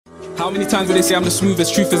How many times will they say I'm the smoothest?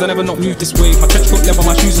 Truth is I never not moved this way. My trench coat leather,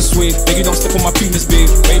 my shoes are suede. Beg you don't step on my Pumas, babe.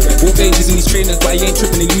 All ages in these trainers, but I ain't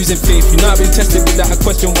tripping, they losing faith. You know I've been tested without a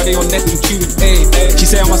question why they on net and cute. Hey, she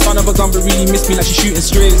say I'm a son of a gun, but really miss me like she shooting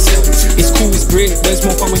straight. It's cool, it's great, but it's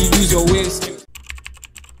more fun when you use your ways.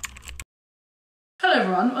 Hello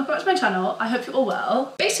everyone, welcome back to my channel. I hope you're all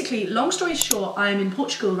well. Basically, long story short, I'm in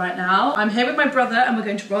Portugal right now. I'm here with my brother and we're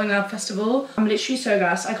going to Rolling Loud Festival. I'm literally so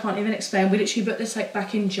gassed, I can't even explain. We literally booked this like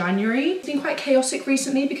back in January. It's been quite chaotic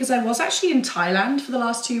recently because I was actually in Thailand for the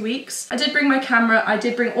last 2 weeks. I did bring my camera, I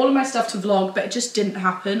did bring all of my stuff to vlog, but it just didn't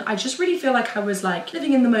happen. I just really feel like I was like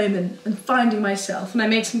living in the moment and finding myself, and I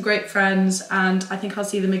made some great friends and I think I'll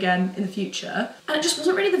see them again in the future. And it just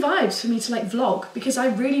wasn't really the vibes for me to like vlog because I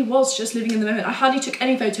really was just living in the moment. I hardly took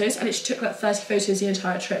any photos. I literally took like 30 photos the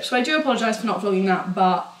entire trip. So I do apologise for not vlogging that,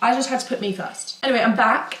 but I just had to put me first. Anyway, I'm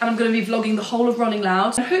back and I'm going to be vlogging the whole of Rolling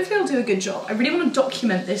Loud. And hopefully I'll do a good job. I really want to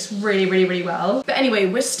document this really well. But anyway,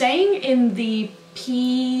 we're staying in the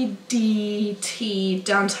PDT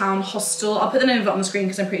downtown hostel. I'll put the name of it on the screen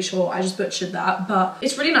because I'm pretty sure I just butchered that, but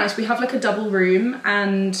it's really nice. We have like a double room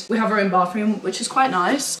and we have our own bathroom, which is quite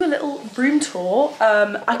nice. A little room tour.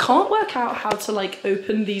 I can't work out how to like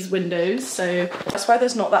open these windows, so that's why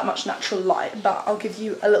there's not that much natural light, but I'll give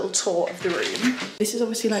you a little tour of the room. This is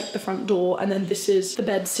obviously like the front door, and then this is the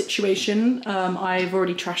bed situation. I've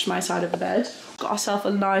already trashed my side of the bed. Got ourselves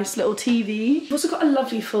a nice little TV. We've also got a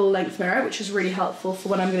lovely full length mirror, which is really helpful for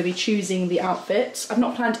when I'm going to be choosing the outfits. I've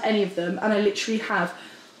not planned any of them, and I literally have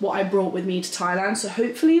what I brought with me to Thailand, so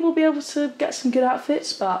hopefully we'll be able to get some good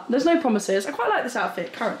outfits, but there's no promises. I quite like this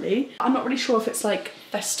outfit currently. I'm not really sure if it's like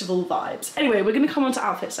festival vibes. Anyway, we're going to come on to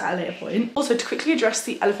outfits at a later point. Also, to quickly address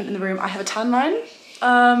the elephant in the room, I have a tan line.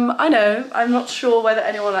 I know, I'm not sure whether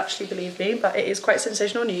anyone actually believed me, but it is quite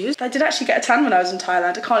sensational news. I did actually get a tan when I was in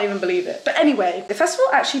Thailand, I can't even believe it. But anyway, the festival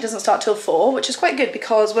actually doesn't start till 4, which is quite good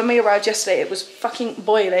because when we arrived yesterday, it was fucking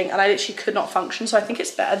boiling and I literally could not function. So I think it's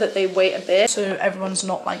better that they wait a bit so everyone's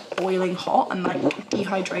not like boiling hot and like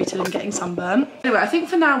dehydrated and getting sunburn. Anyway, I think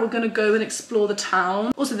for now we're gonna go and explore the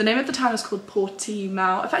town. Also, the name of the town is called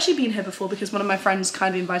Portimao. I've actually been here before because one of my friends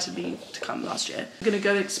kindly invited me to come last year. We're gonna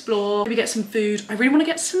go and explore, maybe get some food. I really want to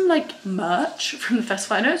get some like merch from the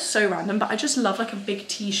festival. I know it's so random, but I just love like a big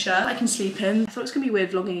t-shirt I can sleep in. I thought it was gonna be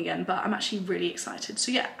weird vlogging again, but I'm actually really excited. So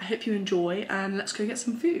yeah, I hope you enjoy and let's go get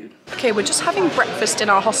some food. Okay, we're just having breakfast in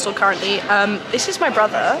our hostel currently. This is my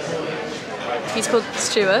brother. He's called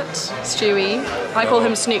Stuart, Stewie. I call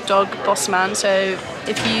him Snoop Dogg, boss man, so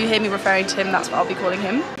if you hear me referring to him, that's what I'll be calling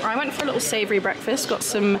him. I went for a little savoury breakfast, got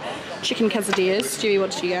some chicken quesadillas. Stewie,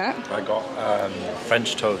 what did you get? I got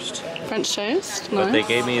French toast. French toast, nice. But they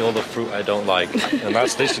gave me all the fruit I don't like, and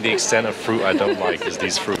that's literally the extent of fruit I don't like, is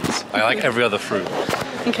these fruits. I like every other fruit.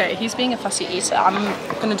 Okay, he's being a fussy eater. I'm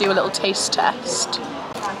gonna do a little taste test.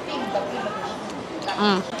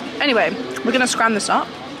 Anyway, we're gonna scram this up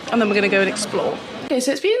and then we're gonna go and explore. Okay,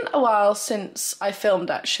 so it's been a while since I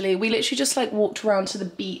filmed actually. We literally just like walked around to the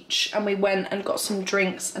beach and we went and got some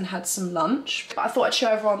drinks and had some lunch. But I thought I'd show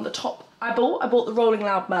everyone the top I bought the Rolling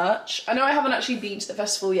Loud merch. I know I haven't actually been to the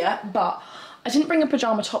festival yet, but I didn't bring a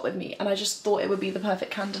pajama top with me and I just thought it would be the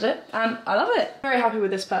perfect candidate and I love it. Very happy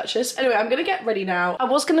with this purchase. Anyway, I'm gonna get ready now. I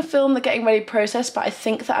was gonna film the getting ready process, but I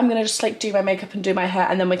think that I'm gonna just like do my makeup and do my hair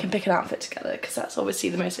and then we can pick an outfit together because that's obviously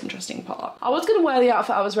the most interesting part. I was gonna wear the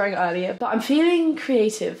outfit I was wearing earlier, but I'm feeling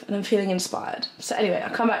creative and I'm feeling inspired. So anyway,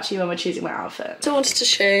 I'll come back to you when we're choosing my outfit. So I wanted to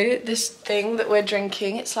show this thing that we're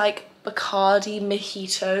drinking. It's like Bacardi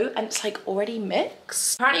Mojito and it's like already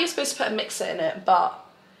mixed. Apparently you're supposed to put a mixer in it, but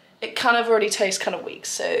it kind of already tastes kind of weak,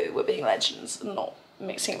 so we're being legends and not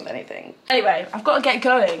mixing with anything. Anyway, I've got to get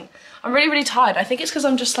going. I'm really tired. I think it's because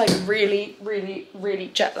I'm just like really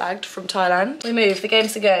jet lagged from Thailand. We move, the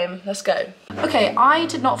game's the game, let's go. Okay, I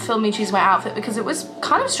did not film me choosing my outfit because it was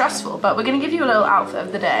kind of stressful, but we're gonna give you a little outfit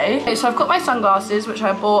of the day. Okay, so I've got my sunglasses, which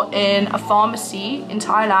I bought in a pharmacy in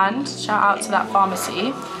Thailand. Shout out to that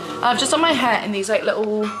pharmacy. I've just done my hair in these like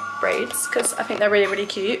little braids because I think they're really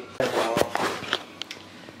cute.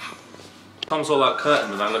 Comes all that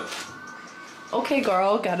curtain and I look. Okay,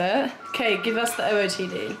 girl, get it. Okay, give us the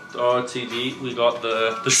OOTD. The OOTD, we got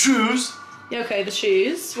the shoes. Yeah, okay, the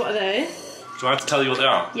shoes. What are they? Do I have to tell you what they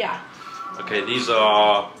are? Yeah. Okay, these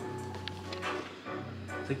are.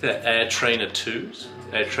 I think they're Air Trainer 2s,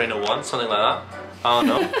 Air Trainer 1, something like that. I don't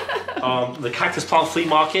know. The Cactus Plant Flea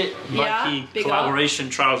Market, Nike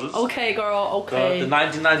collaboration trousers. Okay, girl, okay. The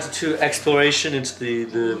 1992 exploration into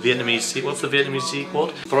the Vietnamese Sea. What's the Vietnamese Sea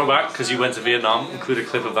called? Throwback, because you went to Vietnam. Include a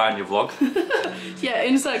clip of that in your vlog. Yeah,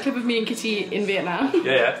 insert a clip of me and Kitty in Vietnam.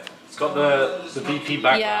 Yeah. It's got the BP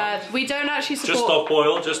background. Yeah, we don't actually support... Just stop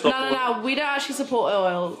oil, just stop oil. No, we don't actually support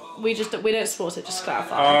oil. We don't support it, just to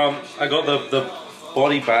clarify. I got the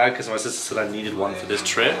body bag because my sister said I needed one for this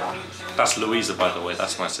trip. That's Louisa, by the way,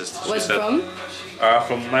 that's my sister. Where's it from?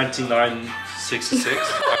 From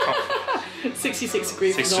 1966. 66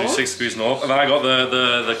 degrees north. 66 degrees north. And then I got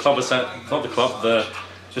the club, not the club, the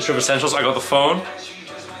Trip Essentials. I got the phone.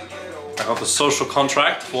 I got the social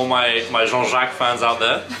contract for my Jean-Jacques fans out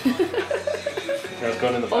there. It's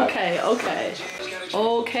going in the bag.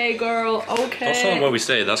 Okay, girl, okay. Don't show them where we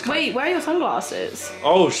stay, that's kind Wait, where are your sunglasses?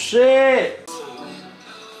 Oh shit!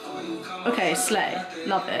 Okay, slay.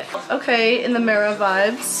 Love it. Okay, in the mirror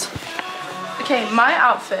vibes. Okay, my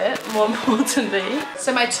outfit, more importantly.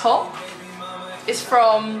 So my top is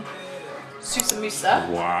from Susa Musa.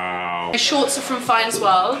 Wow. My shorts are from Fine's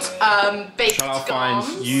World. Baked Shout out Gums.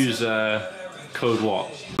 Fines, use code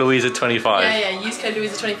what? Louisa25. Yeah, use code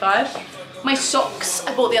Louisa25. My socks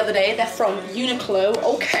I bought the other day, they're from Uniqlo,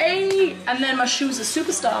 okay. And then my shoes are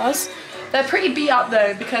Superstars. They're pretty beat up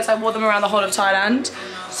though because I wore them around the whole of Thailand.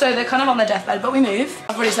 So they're kind of on their deathbed, but we move.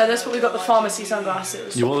 I've already said this, but we got the pharmacy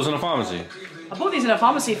sunglasses. You bought those in a pharmacy? I bought these in a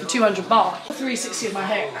pharmacy for 200 baht. 360 of my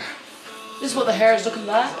hair. This is what the hair is looking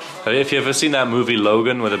like. If you've ever seen that movie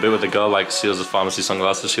Logan with a bit with the girl like steals the pharmacy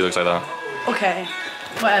sunglasses, she looks like that. Okay,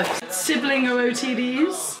 whatever. Sibling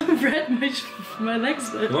OOTDs. Red my legs.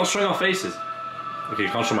 We're not showing our faces. Okay, you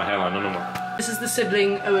can't show my hairline, no. This is the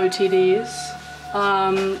sibling OOTDs.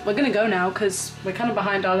 We're gonna go now because we're kind of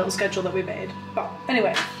behind our little schedule that we made. But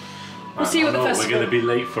anyway, we'll see you at the festival. We're gonna be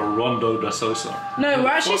late for Rondo da Sosa. No, we're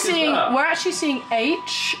actually seeing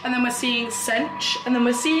H, and then we're seeing Sench, and then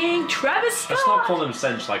we're seeing Travis Scott. Let's not call him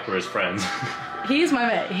Sench like we're his friends. He is my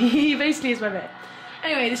mate. He basically is my mate.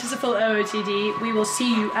 Anyway, this is a full OOTD. We will see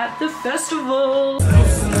you at the festival.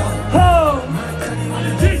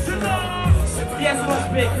 Yes, much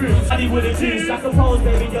big crew. Honey with a juice, I compose,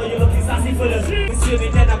 baby, yo, you're looking sassy for the juice.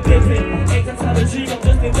 Assuming that I'm different. Ain't to tell the truth, I'm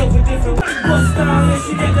just in love with different. What's style and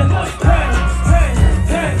she get the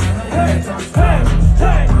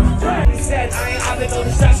hey. He said, I ain't having no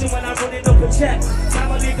distraction when I'm running up a check.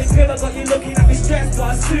 Time I leave the crib, I got you looking at me stressed.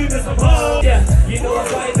 But as soon as I'm home, yeah, you know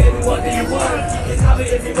I'm right, baby, what do you want? You can have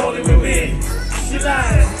it if you're rolling with me. She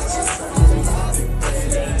lied.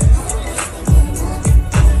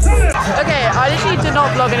 Okay, I literally did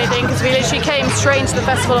not vlog anything because we literally came straight into the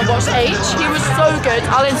festival and watched H. He was so good.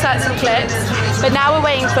 I'll insert some clips. But now we're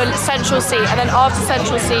waiting for Central C, and then after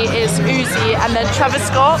Central C is Uzi, and then Travis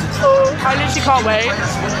Scott. I literally can't wait.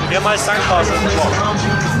 Get my sandcastle.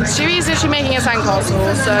 Chewy's literally making a sandcastle,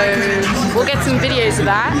 so we'll get some videos of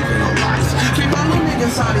that.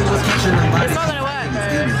 It's not gonna work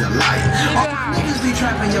though.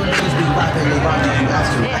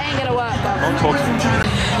 It ain't gonna work though. Don't talk to me.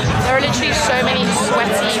 There are literally so many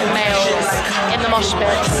sweaty males in the mosh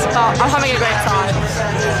pits, but I'm having a great time.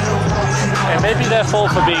 It may be their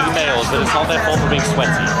fault for being males, but it's not their fault for being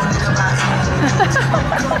sweaty.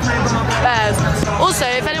 Bears. Also,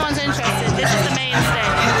 if anyone's interested, this is the main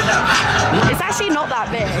stage. It's actually not that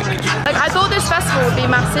big. Like, I thought this festival would be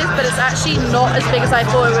massive, but it's actually not as big as I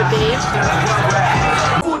thought it would be.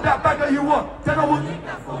 That bag that you want, then I will.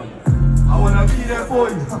 I wanna be there for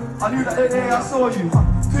you. I knew that the day I saw you.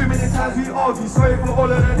 Too many times we argue. Sorry for all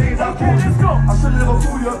of the days I called you. I should've never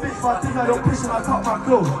called you a bitch, but I think I don't push and I cut my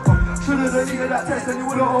clothes. Should've deleted that text and you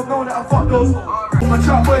wouldn't have known that I fucked those. My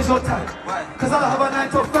trap boys your time, cause I don't have a 9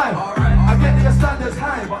 to 5. I get that your standards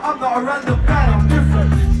high, but I'm not a random guy, I'm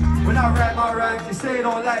different. When I write my rhymes, you say you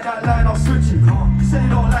don't like that line, I'll switch it. You say you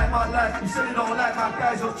don't like my life, you say you don't like my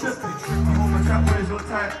guys, you're tripping. My trap boys your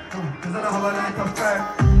time, cause I don't have a 9 to 5.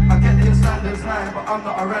 I get that your standards high, but I'm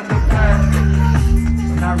not a random guy.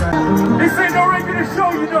 This ain't no regular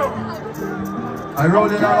show, you know. I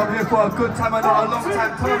roll it out, I'm here for a good time, I know a long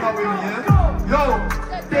time coming up with me, yeah? Yo,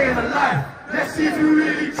 day in the life, let's see if you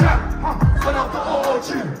really trap. Turn off the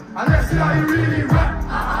auto-tune, and let's see how you really rap.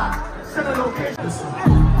 Send a location.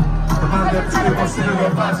 The man them two was sitting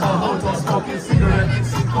on vibes, while hotel smoking cigarette,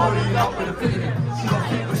 mixing Corey out with a finnegan. She don't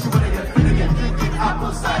think, but she wanna get finnegan. Drinking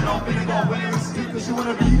apple cider, vinegar, when it's sweet, but she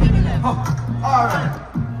wanna be. Alright,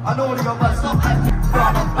 I know what you got, but stop acting.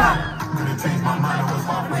 I'm back. Couldn't change my mind, I was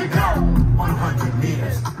halfway down. 100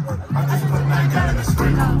 meters. I just put 9 down in the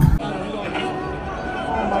spring. Oh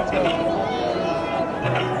my god.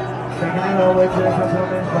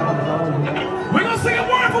 We're gonna sing it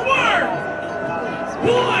word for word.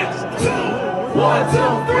 1,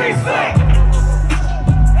 2, 3, sing.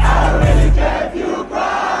 I really gave you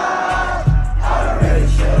pride. I really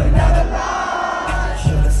should've never lied.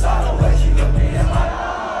 Should've saw the way she looked me in my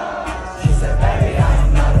eyes. She said, baby, I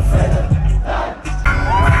am not afraid.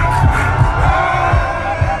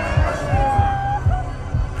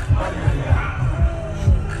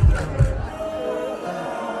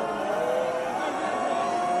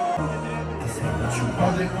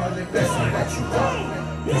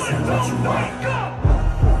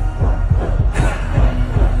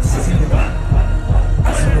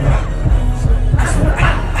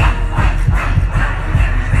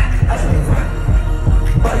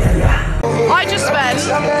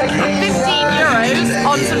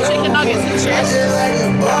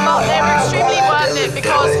 but they were extremely worth it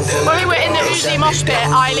because when we were in the Uzi mosh pit,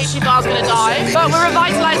 I literally thought I was going to die. But we're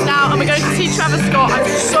revitalised now and we're going to see Travis Scott. I'm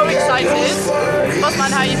so excited.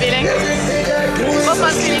 Bossman, how are you feeling?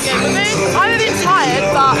 Bossman's feeling good with me. I'm a bit tired,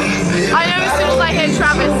 but I know as soon as I hear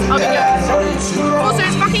Travis, I'll be good. Also,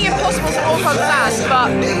 it's fucking impossible to walk on sand, but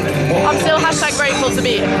I'm still hashtag grateful to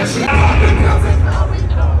be here.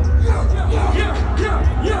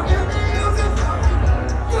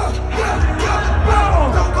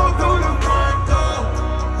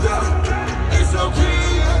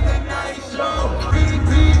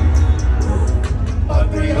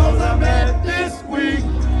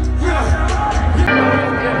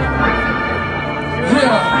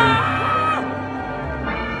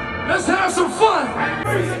 Let's have some fun! I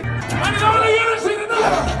need all the energy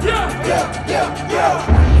tonight! Yeah!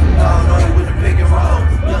 Oh, no, with the pick and roll.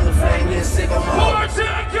 Young famous, sick of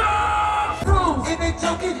Portugal! Bro, if they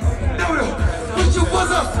joking, put your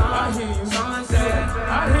buzz up! I hear you,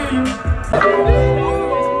 I hear you.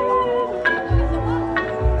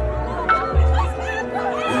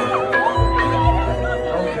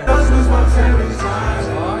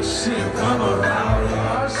 Oh, shit, come around.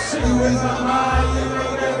 Oh, shit, you in my mind. You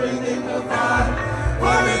make everything go fine.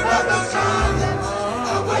 Worry about the time.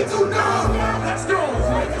 I'm way too numb. Let's go. 1,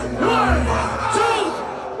 2.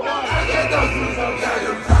 I get those moves on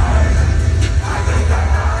your time.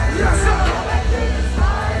 Yes, sir.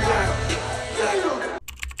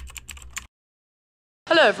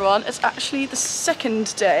 Hello everyone, it's actually the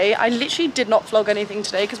second day. I literally did not vlog anything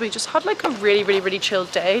today because we just had like a really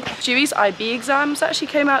chilled day. Dewey's IB exams actually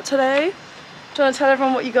came out today. Do you want to tell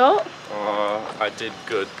everyone what you got? I did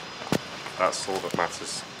good. That's all that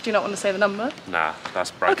matters. Do you not want to say the number? Nah,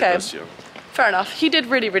 that's braggadocio. Okay. Fair enough. He did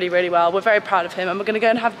really well. We're very proud of him and we're going to go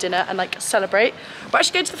and have dinner and like celebrate. We're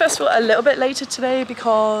actually going to the festival a little bit later today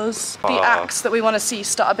because the acts that we want to see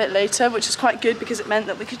start a bit later, which is quite good because it meant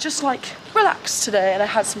that we could just like relax today and I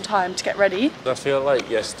had some time to get ready. I feel like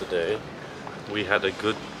yesterday we had a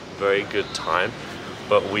very good time,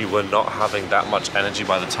 but we were not having that much energy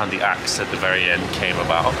by the time the acts at the very end came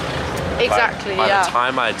about. Exactly, by the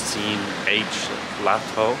time I'd seen H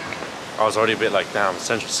Lato, I was already a bit like, damn,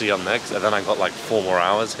 Central C on next, and then I got like 4 more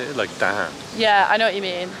hours here, like damn. Yeah, I know what you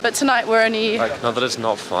mean. But tonight we're only... Like, not that it's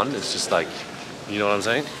not fun, it's just like, you know what I'm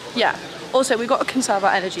saying? Yeah. Also, we've got to conserve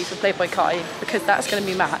our energy for Playboi Carti because that's going to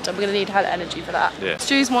be mad and we're going to need to have energy for that. Yeah.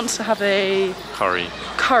 Stews wants to have a...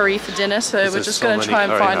 curry for dinner, so we're just going to try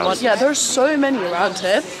and find one. Yeah, there are so many around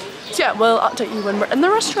here. So yeah, we'll update you when we're in the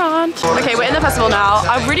restaurant. Okay, we're in the festival now.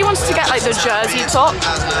 I really wanted to get like the jersey top,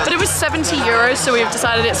 but it was 70 euros, so we've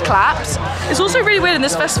decided it's collapsed. It's also really weird in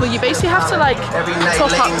this festival, you basically have to like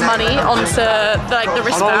top up money onto like the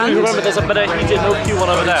wristband. Remember there's a better heated milk tea one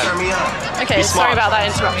over there. Okay, sorry about that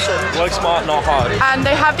interruption. Work smart, not hard. And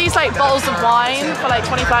they have these like bottles of wine for like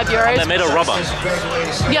 25 euros. They're made of rubber.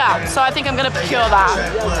 Yeah, so I think I'm gonna procure that.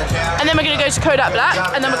 And then we're gonna go to Kodak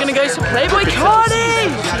Black, and then we're gonna go to Playboi Carti!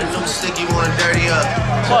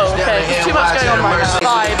 Whoa, okay, there's too much going on right now.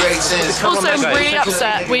 Vibes. Also, I'm really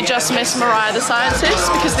upset we just missed Mariah the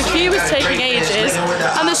Scientist because the queue was taking ages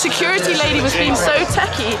and the security lady was being so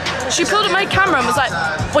techie. She pulled up my camera and was like,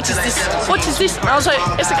 what is this? What is this? And I was like,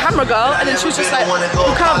 it's a camera girl. And then she was just like,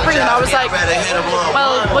 you can't bring them. I was like,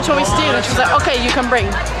 well, what do you want me to do? And she was like, okay, you can bring.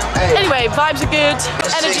 Anyway, vibes are good,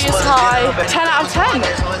 energy is high, 10 out of 10,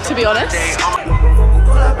 to be honest.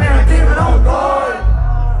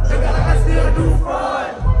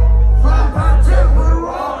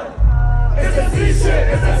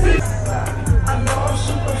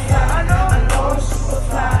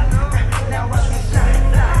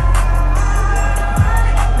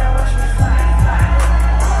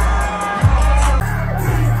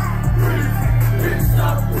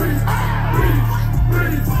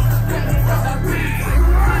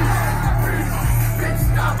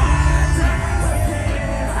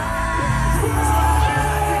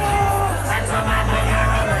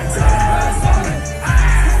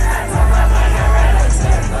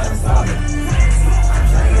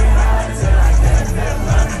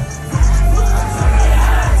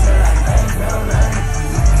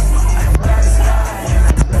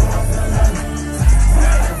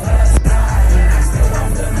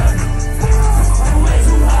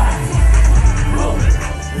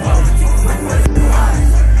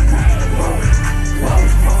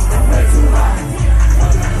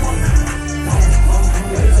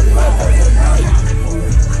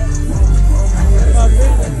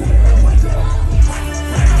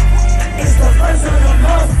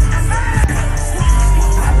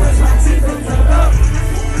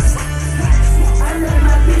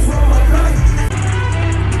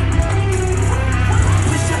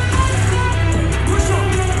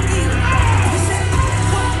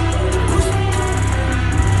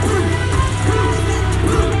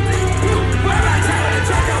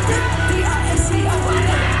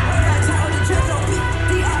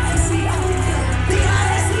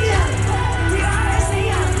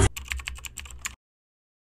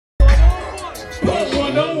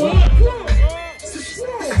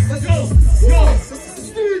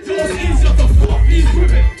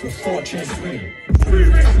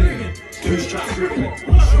 Yo,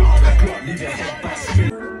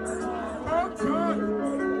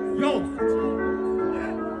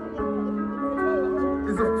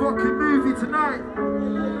 it's a fucking movie tonight.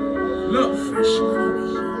 Look,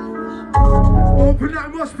 open that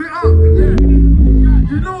mosh pit up.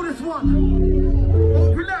 You know this one.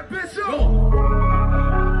 Open that bitch up.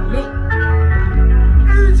 Look,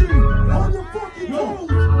 energy on your fucking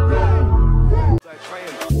toes.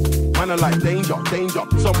 Man, I like danger, danger.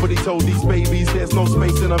 Somebody told these babies there's no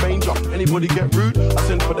space in a manger. Anybody get rude? I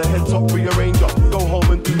send for the head top rearranger. Go home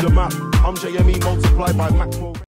and do the math. I'm JME multiplied by Mac.